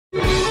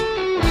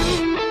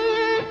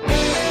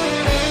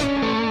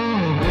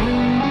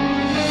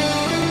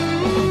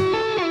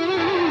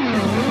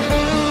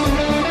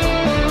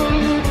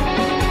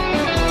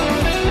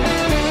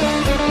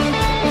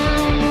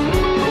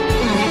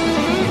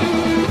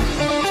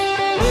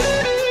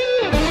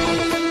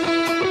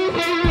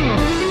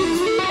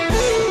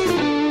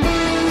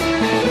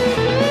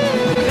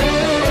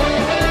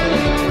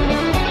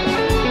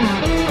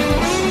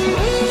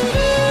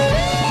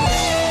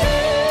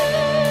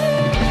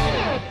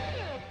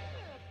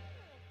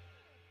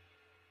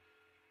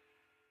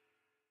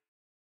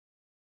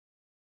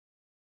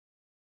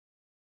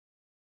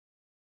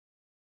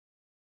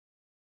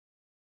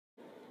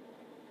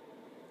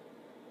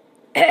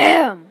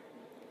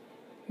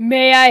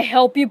May I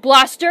help you,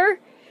 Blaster?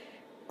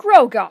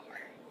 Grogar.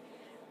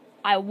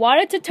 I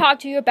wanted to talk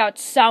to you about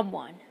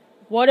someone.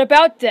 What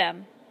about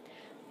them?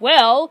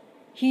 Well,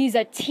 he's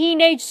a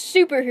teenage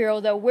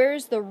superhero that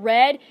wears the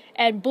red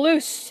and blue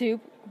suit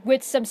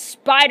with some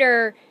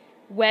spider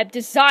web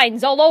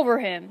designs all over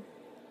him.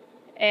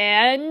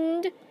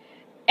 And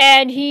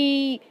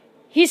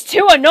he's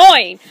too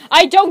annoying.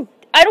 I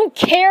don't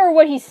care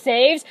what he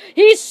saves.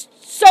 He's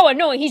so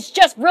annoying. He's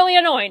just really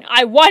annoying.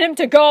 I want him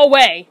to go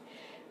away.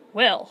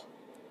 Well,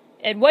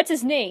 and what's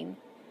his name?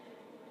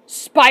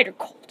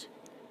 Spider-Colt.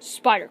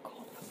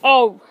 Spider-Colt.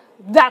 Oh,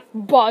 that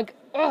bug.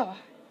 Ugh.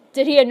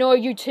 Did he annoy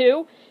you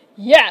too?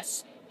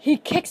 Yes. He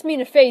kicks me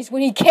in the face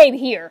when he came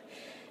here.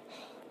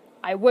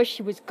 I wish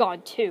he was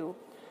gone too.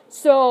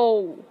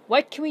 So,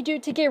 what can we do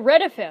to get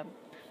rid of him?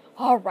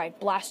 Alright,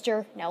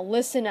 Blaster, now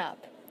listen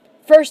up.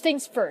 First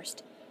things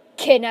first,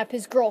 kidnap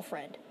his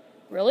girlfriend.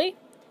 Really?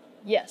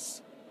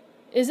 Yes.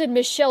 Is it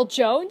Michelle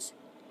Jones?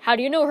 How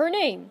do you know her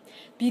name?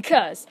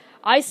 Because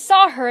I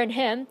saw her and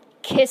him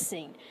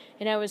kissing,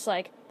 and I was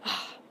like,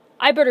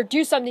 I better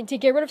do something to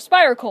get rid of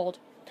Spider-Colt.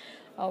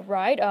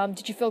 Alright,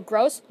 did you feel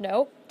gross?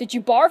 No. Did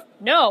you barf?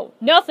 No,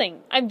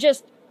 nothing. I'm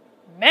just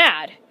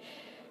mad.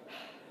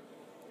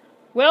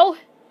 Well,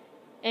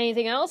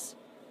 anything else?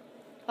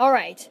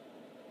 Alright.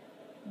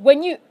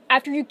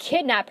 After you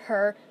kidnap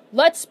her,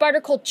 let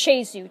Spider-Colt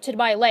chase you to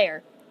my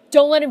lair.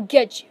 Don't let him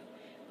get you.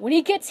 When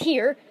he gets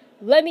here,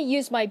 let me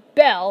use my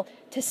bell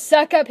to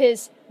suck up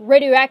his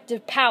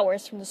radioactive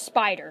powers from the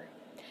spider.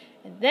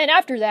 And then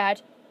after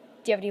that,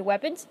 do you have any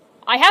weapons?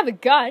 I have a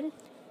gun.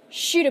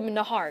 Shoot him in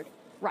the heart.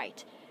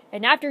 Right.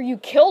 And after you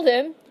killed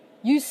him,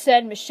 you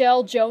set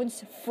Michelle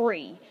Jones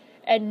free.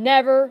 And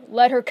never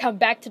let her come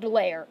back to the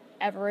lair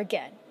ever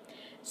again.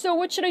 So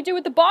what should I do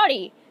with the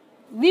body?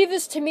 Leave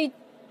this to me,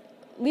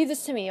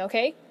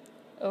 okay?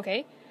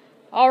 Okay.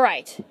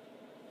 Alright.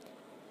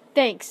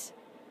 Thanks.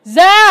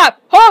 Zap!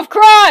 Hoof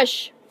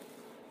Crush!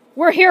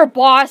 We're here,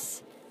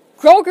 boss.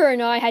 Grogar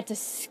and I had to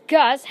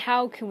discuss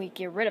how can we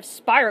get rid of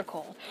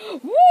Spider-Colt.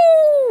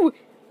 Woo!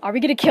 Are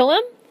we gonna kill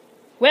him?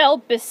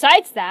 Well,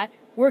 besides that,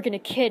 we're gonna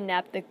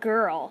kidnap the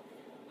girl.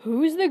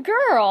 Who's the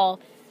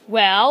girl?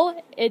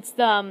 Well, it's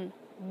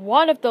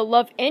one of the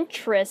love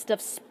interests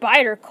of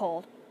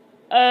Spider-Colt.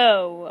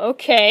 Oh,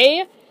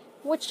 okay.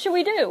 What should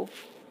we do?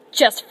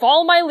 Just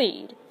follow my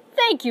lead.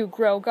 Thank you,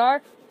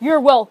 Grogar.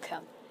 You're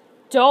welcome.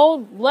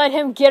 Don't let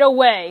him get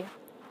away.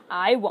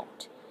 I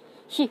won't.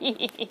 Hey,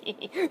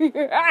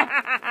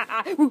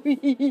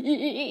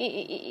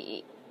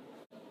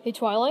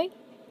 Twilight?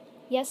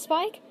 Yes,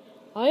 Spike?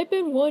 I've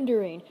been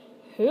wondering,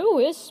 who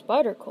is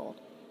Spider-Colt?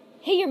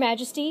 Hey, Your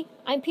Majesty,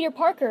 I'm Peter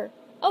Parker.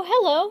 Oh,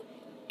 hello.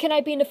 Can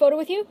I be in the photo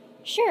with you?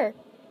 Sure.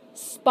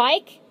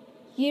 Spike?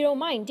 You don't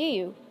mind, do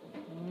you?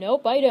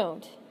 Nope, I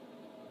don't.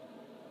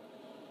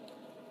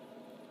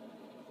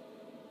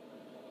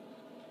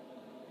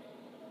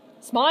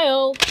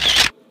 Smile.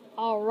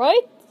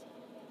 Alright.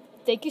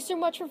 Thank you so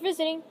much for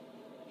visiting.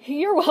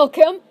 You're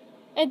welcome.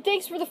 And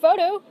thanks for the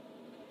photo.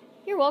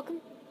 You're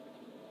welcome.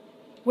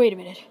 Wait a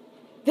minute.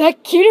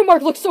 That cutie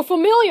mark looks so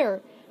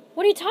familiar.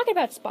 What are you talking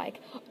about, Spike?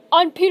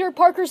 On Peter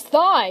Parker's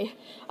thigh.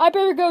 I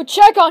better go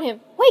check on him.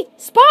 Wait,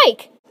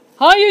 Spike!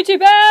 Hi,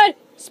 YouTube-Ad!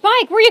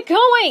 Spike, where are you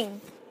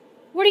going?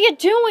 What are you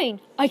doing?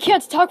 I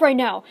can't talk right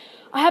now.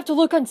 I have to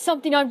look on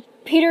something on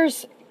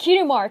Peter's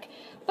cutie mark.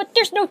 But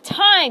there's no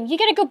time. You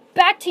gotta go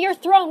back to your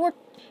throne. We're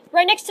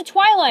right next to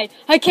Twilight.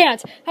 I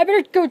can't. I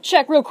better go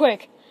check real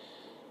quick.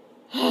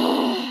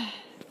 Are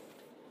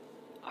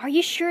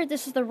you sure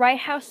this is the right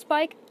house,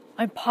 Spike?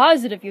 I'm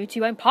positive, you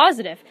two. I'm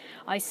positive.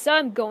 I saw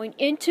him going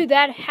into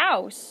that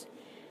house.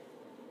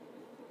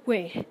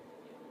 Wait.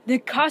 The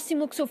costume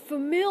looks so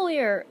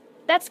familiar.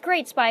 That's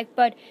great, Spike,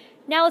 but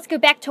now let's go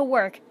back to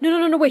work.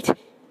 No, wait.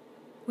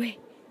 Wait.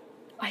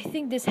 I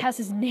think this has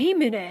his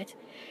name in it.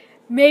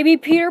 Maybe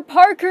Peter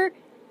Parker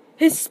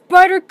is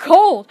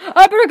Spider-Colt.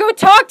 I better go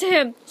talk to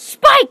him.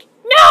 Spike,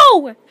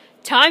 no!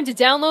 Time to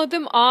download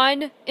them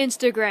on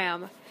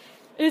Instagram.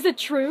 Is it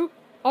true?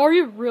 Are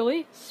you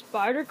really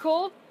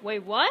Spider-Colt?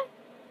 Wait, what?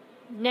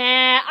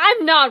 Nah,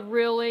 I'm not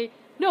really.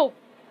 No,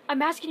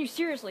 I'm asking you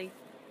seriously.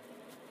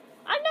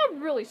 I'm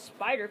not really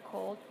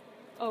Spider-Colt.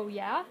 Oh,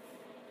 yeah?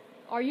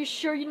 Are you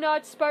sure you're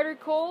not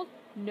Spider-Colt?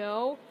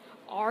 No.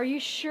 Are you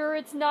sure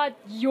it's not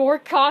your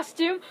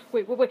costume?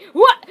 Wait, what?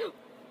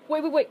 Wait.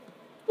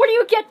 Where do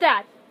you get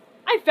that?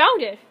 I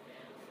found it.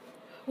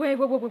 Wait.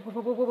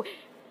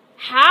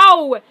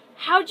 How?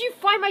 How'd you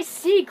find my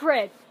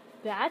secret?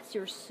 That's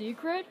your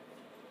secret?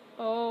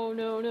 Oh,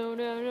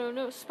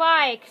 no.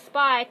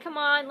 Spike, come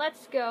on,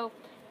 let's go.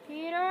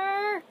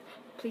 Peter?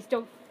 Please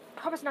don't.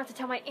 Promise not to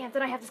tell my aunt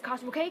that I have this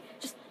costume, okay?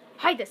 Just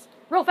hide this,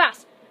 real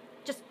fast.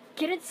 Just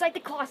get inside the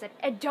closet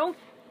and don't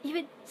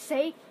even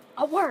say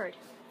a word.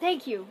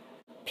 Thank you.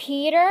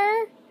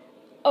 Peter?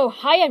 Oh,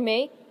 hi, Aunt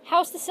May.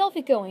 How's the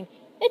selfie going?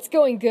 It's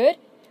going good.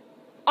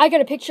 I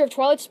got a picture of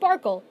Twilight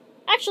Sparkle.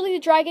 Actually, the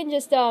dragon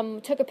just,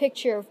 took a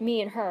picture of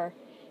me and her.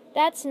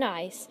 That's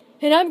nice.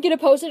 And I'm gonna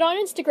post it on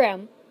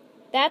Instagram.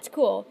 That's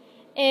cool.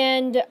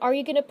 And are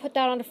you gonna put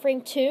that on the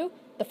frame too?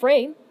 The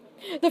frame?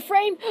 The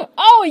frame?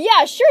 Oh,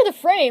 yeah, sure, the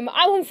frame.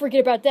 I won't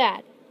forget about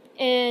that.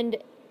 And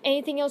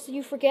anything else that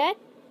you forget?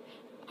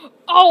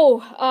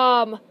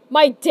 Oh,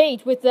 my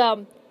date with,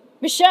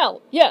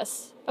 Michelle.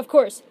 Yes, of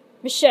course.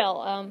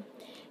 Michelle,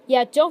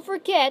 yeah, don't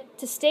forget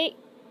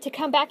to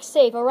come back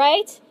safe,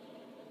 alright?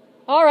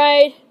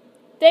 Alright.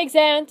 Thanks,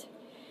 Aunt.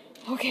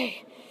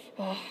 Okay.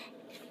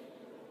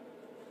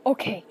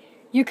 Okay,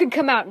 you can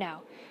come out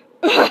now.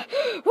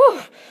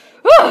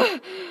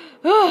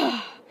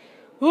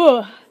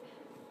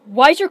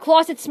 Why's your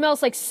closet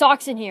smells like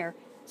socks in here?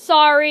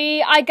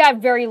 Sorry, I got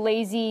very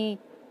lazy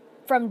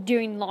from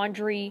doing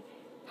laundry.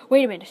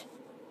 Wait a minute.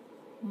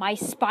 My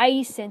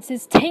spidey sense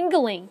is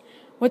tingling.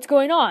 What's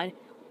going on?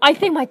 I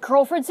think my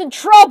girlfriend's in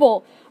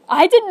trouble.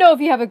 I didn't know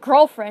if you have a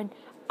girlfriend.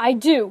 I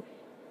do.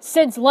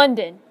 Since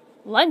London.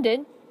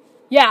 London?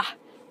 Yeah.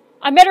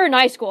 I met her in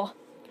high school.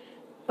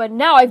 But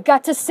now I've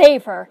got to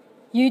save her.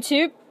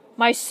 YouTube?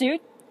 My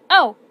suit?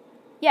 Oh,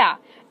 yeah.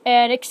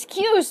 And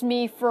excuse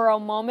me for a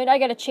moment, I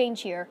gotta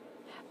change here.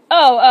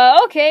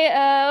 Oh,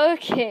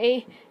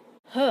 okay.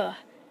 Huh.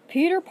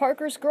 Peter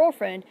Parker's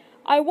girlfriend.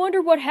 I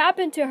wonder what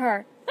happened to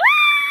her.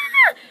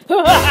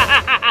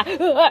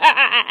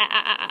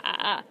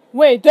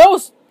 Wait,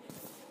 those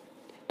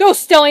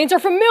stallions are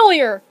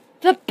familiar!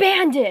 The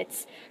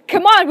bandits!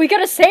 Come on, we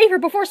gotta save her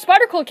before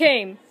Spider-Cult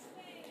came!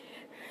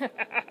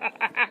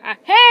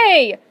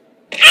 Hey!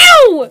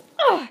 Ow!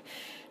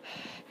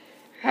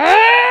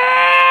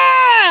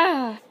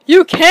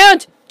 You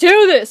can't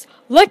do this!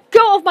 Let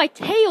go of my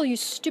tail, you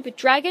stupid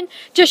dragon!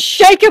 Just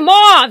shake him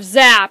off,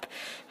 Zap!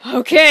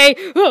 Okay.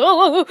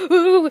 Ow!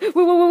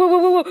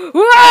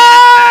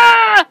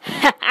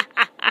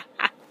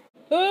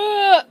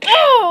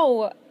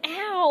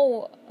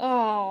 Ow!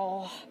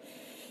 Oh.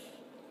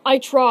 I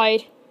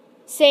tried.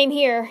 Same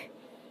here.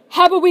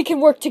 How about we can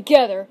work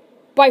together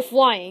by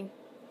flying?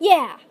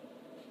 Yeah.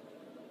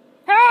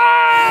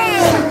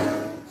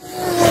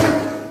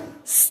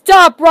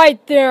 Stop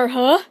right there,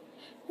 huh?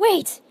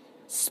 Wait,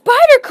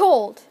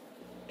 Spider-Cult!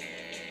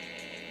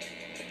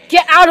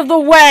 Get out of the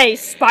way,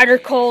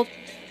 Spider-Cult!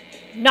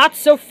 Not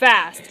so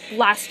fast,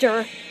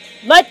 Blaster.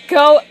 Let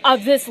go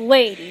of this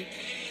lady.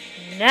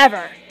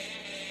 Never.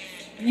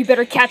 You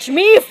better catch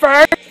me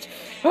first.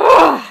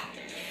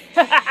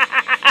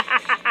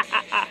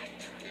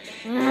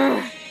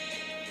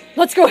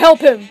 Let's go help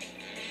him.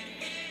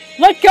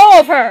 Let go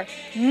of her.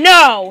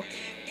 No.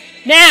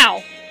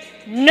 Now.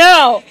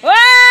 No.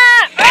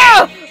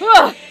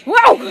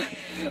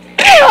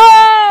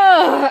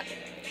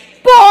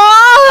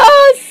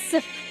 Boss!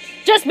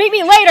 Just meet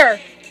me later.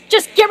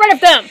 Just get rid of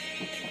them.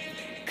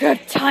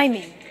 Good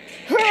timing.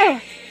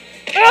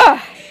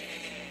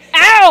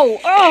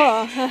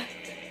 Ow!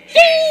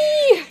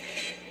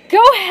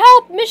 Go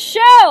help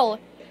Michelle!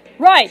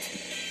 Right.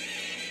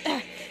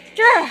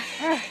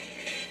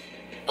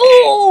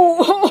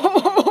 Oh!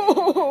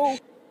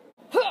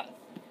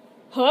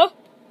 Huh?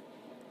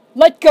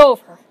 Let go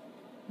of her.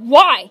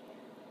 Why?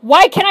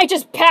 Why can't I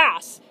just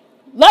pass?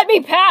 Let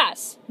me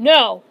pass!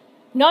 No.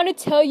 Not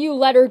until you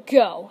let her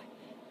go.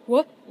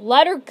 What?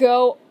 Let her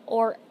go,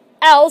 or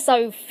else I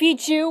will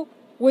feed you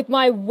with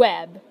my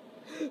web.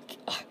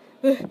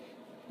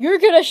 You're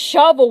gonna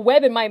shove a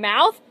web in my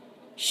mouth?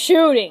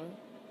 Shooting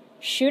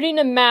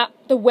the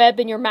web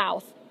in your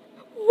mouth.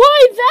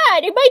 Why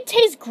that? It might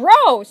taste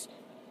gross.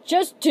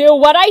 Just do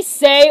what I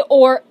say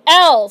or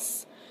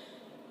else.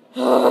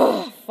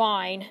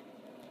 Fine.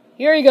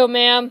 Here you go,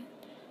 ma'am.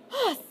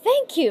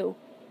 Thank you.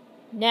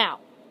 Now,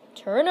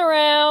 turn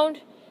around.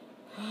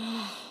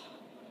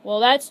 Well,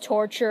 that's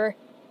torture.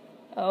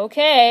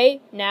 Okay,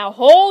 now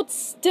hold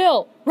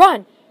still.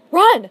 Run!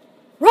 Run!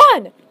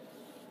 Run!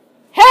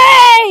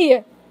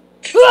 Hey!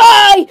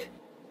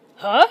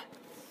 Huh?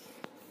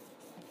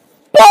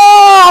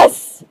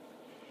 Boss!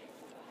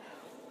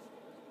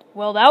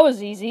 Well, that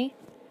was easy.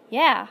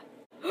 Yeah.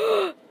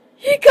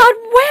 He got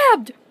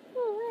webbed!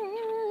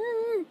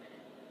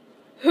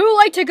 Who'd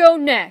like to go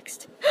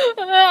next?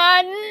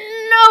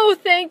 No,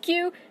 thank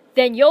you.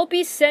 Then you'll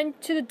be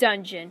sent to the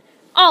dungeon.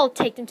 I'll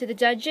take them to the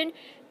dungeon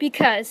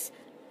because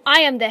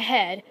I am the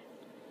head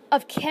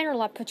of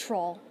Canterlot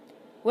Patrol.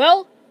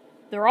 Well,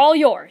 they're all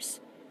yours.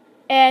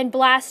 And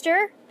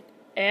Blaster?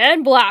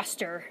 And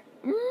Blaster.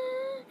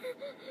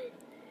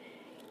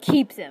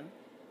 Keep them.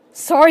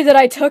 Sorry that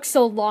I took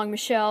so long,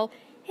 Michelle.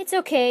 It's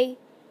okay.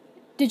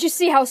 Did you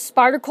see how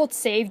Spider-Cult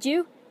saved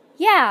you?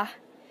 Yeah,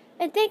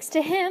 and thanks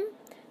to him.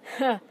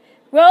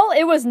 Well,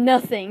 it was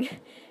nothing.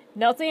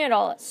 Nothing at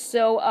all.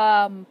 So,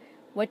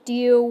 what do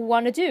you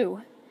want to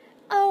do?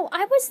 Oh,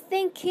 I was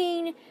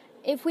thinking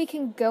if we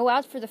can go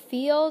out for the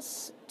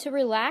fields to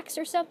relax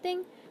or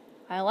something.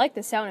 I like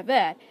the sound of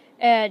that.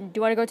 And do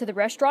you want to go to the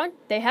restaurant?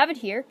 They have it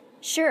here.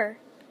 Sure,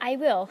 I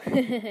will.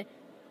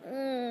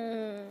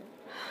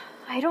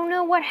 I don't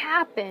know what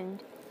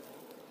happened.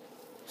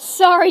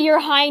 Sorry, Your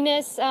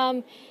Highness.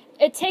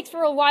 It takes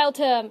for a while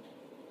to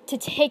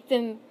take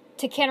them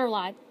to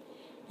Canterlot.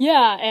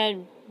 Yeah,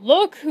 and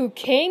look who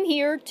came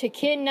here to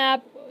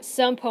kidnap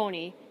some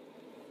pony.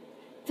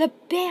 The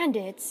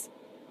bandits?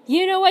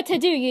 You know what to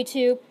do, you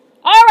two.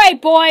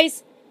 Alright,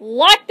 boys!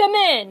 Lock them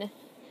in!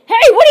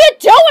 Hey, what are you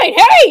doing?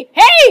 Hey!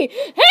 Hey!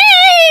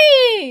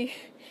 Hey!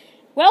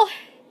 Well,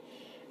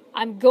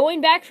 I'm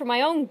going back for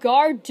my own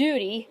guard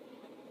duty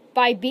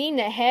by being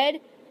the head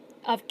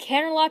of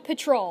Canterlot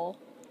Patrol.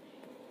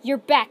 You're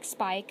back,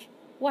 Spike.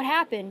 What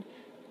happened?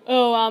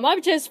 Oh,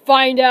 I'm just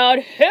find out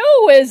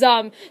who is,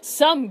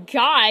 some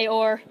guy,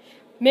 or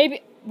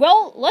maybe,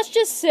 well, let's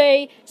just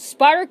say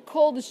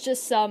Spider-Cold is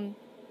just some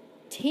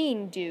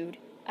teen dude.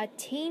 A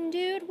teen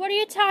dude? What are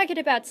you talking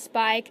about,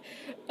 Spike?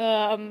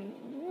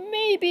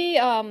 Maybe,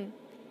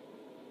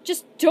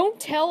 just don't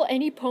tell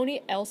any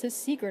pony else's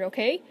secret,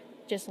 okay?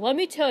 Just let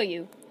me tell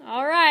you.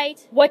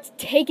 Alright. What's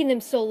taking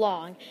them so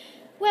long?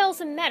 Well, as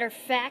a matter of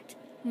fact,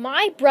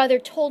 my brother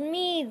told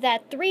me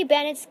that 3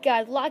 bandits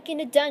got locked in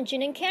a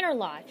dungeon in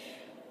Canterlot.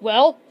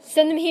 Well,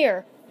 send them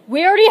here.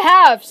 We already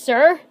have,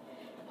 sir.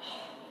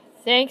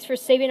 Thanks for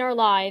saving our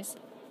lives.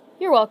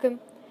 You're welcome.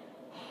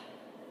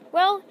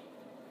 Well,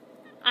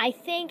 I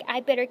think I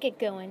better get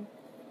going.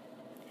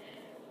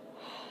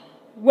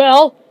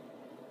 Well,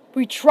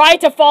 we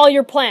tried to follow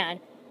your plan,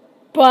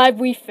 but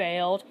we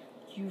failed.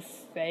 You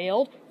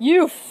failed?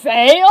 You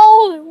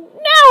failed?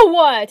 Now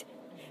what?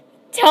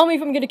 Tell me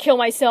if I'm gonna kill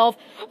myself.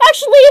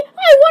 Actually,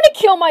 I want to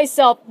kill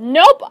myself.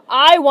 Nope,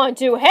 I want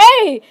to.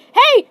 Hey,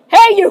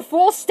 you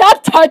fool,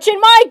 stop touching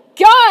my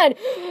gun.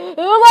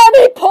 Let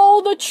me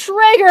pull the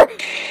trigger.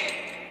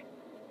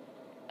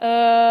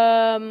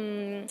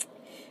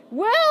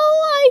 Well,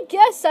 I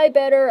guess I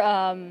better,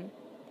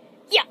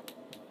 yeah.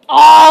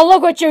 Oh,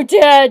 look what you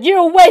did.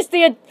 You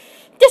wasted.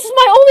 This is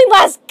my only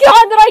last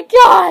gun that I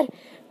got.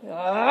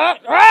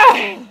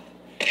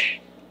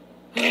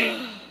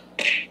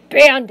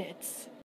 Bandit.